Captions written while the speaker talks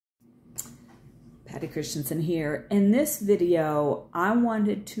Patty Christensen here. In this video, I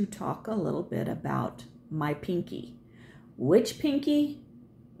wanted to talk a little bit about my pinky. Which pinky?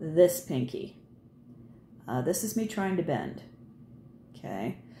 This pinky. This is me trying to bend.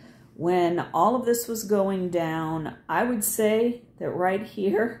 Okay. When all of this was going down, I would say that right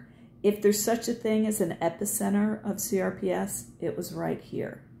here, if there's such a thing as an epicenter of CRPS, it was right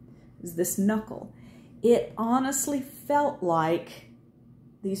here. It was this knuckle. It honestly felt like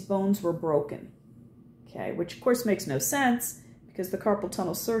these bones were broken. Okay, which of course makes no sense because the carpal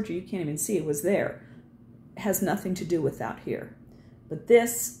tunnel surgery, you can't even see it was there. It has nothing to do with that here. But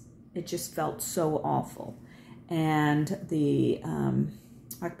this, it just felt so awful. And the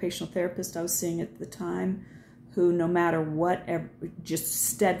occupational therapist I was seeing at the time, who no matter what, just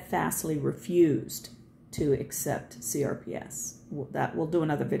steadfastly refused to accept CRPS. We'll do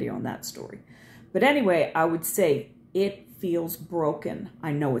another video on that story. But anyway, I would say it feels broken.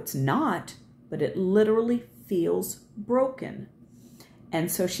 I know it's not, but it literally feels broken.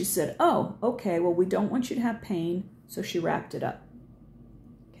 And so she said, oh, okay, well, we don't want you to have pain. So she wrapped it up.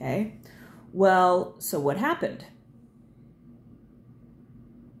 Okay. Well, so what happened?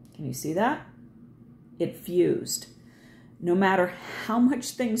 Can you see that? It fused. No matter how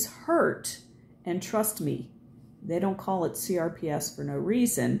much things hurt, and trust me, they don't call it CRPS for no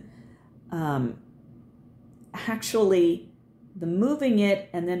reason. Actually, the moving it,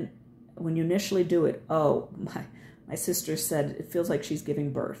 and then when you initially do it, oh, my sister said it feels like she's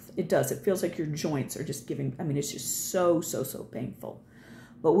giving birth. It does. It feels like your joints are just giving, I mean, it's just so painful.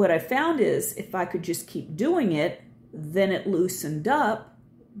 But what I found is if I could just keep doing it, then it loosened up,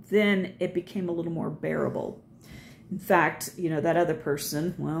 then it became a little more bearable. In fact, you know, that other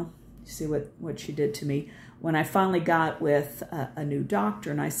person, well, you see what she did to me. When I finally got with a new doctor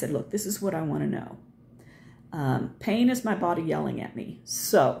and I said, look, this is what I want to know. Pain is my body yelling at me.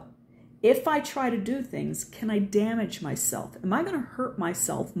 So if I try to do things, can I damage myself? Am I going to hurt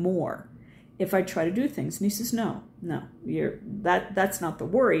myself more if I try to do things? And he says, no, that's not the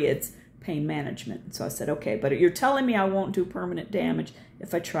worry. It's pain management. So I said, okay, but you're telling me I won't do permanent damage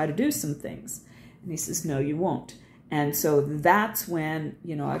if I try to do some things. And he says, no, you won't. And so that's when,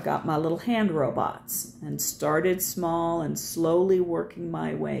 you know, I got my little hand robots and started small and slowly working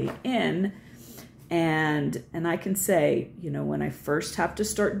my way in. And I can say, you know, when I first have to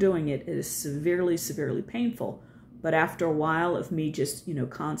start doing it, it is severely painful. But after a while of me just, you know,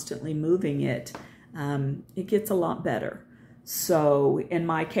 constantly moving it, it gets a lot better. So in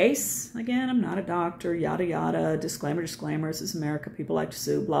my case, again, I'm not a doctor, yada, yada, disclaimer, this is America, people like to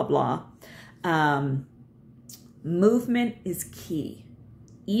sue, blah, blah. Movement is key.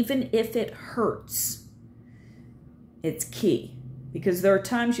 Even if it hurts, it's key. Because there are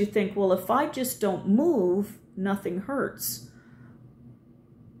times you think, well, if I just don't move, nothing hurts.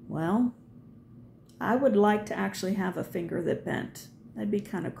 Well, I would like to actually have a finger that bent. That'd be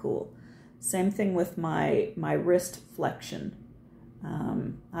kind of cool. Same thing with my wrist flexion.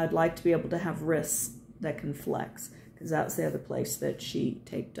 I'd like to be able to have wrists that can flex, because that was the other place that she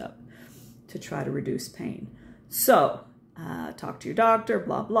taped up to try to reduce pain. So, talk to your doctor,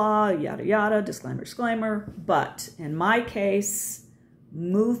 blah, blah, yada, yada, disclaimer. But in my case,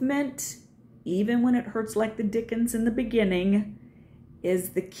 movement, even when it hurts like the dickens in the beginning, is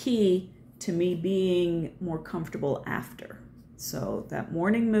the key to me being more comfortable after. So that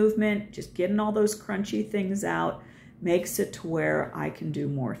morning movement, just getting all those crunchy things out, makes it to where I can do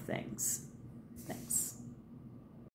more things. Thanks.